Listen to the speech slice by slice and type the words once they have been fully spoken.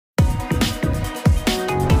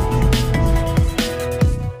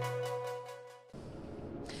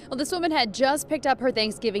Well, this woman had just picked up her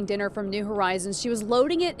Thanksgiving dinner from New Horizons. She was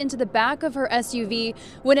loading it into the back of her SUV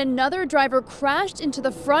when another driver crashed into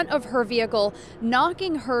the front of her vehicle,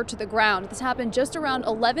 knocking her to the ground. This happened just around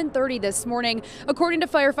 11:30 this morning. According to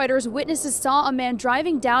firefighters, witnesses saw a man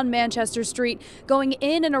driving down Manchester Street, going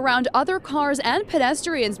in and around other cars and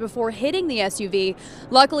pedestrians before hitting the SUV.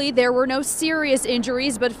 Luckily, there were no serious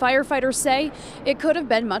injuries, but firefighters say it could have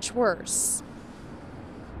been much worse.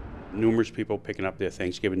 Numerous people picking up their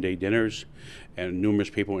Thanksgiving Day dinners, and numerous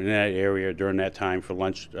people in that area during that time for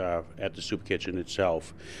lunch at the soup kitchen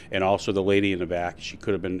itself. And also the lady in the back, she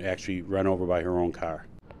could have been actually run over by her own car.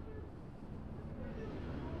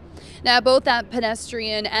 Now, both that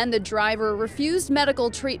pedestrian and the driver refused medical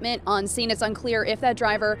treatment on scene. It's unclear if that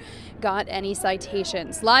driver got any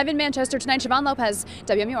citations. Live in Manchester tonight, Siobhan Lopez,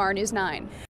 WMUR News 9.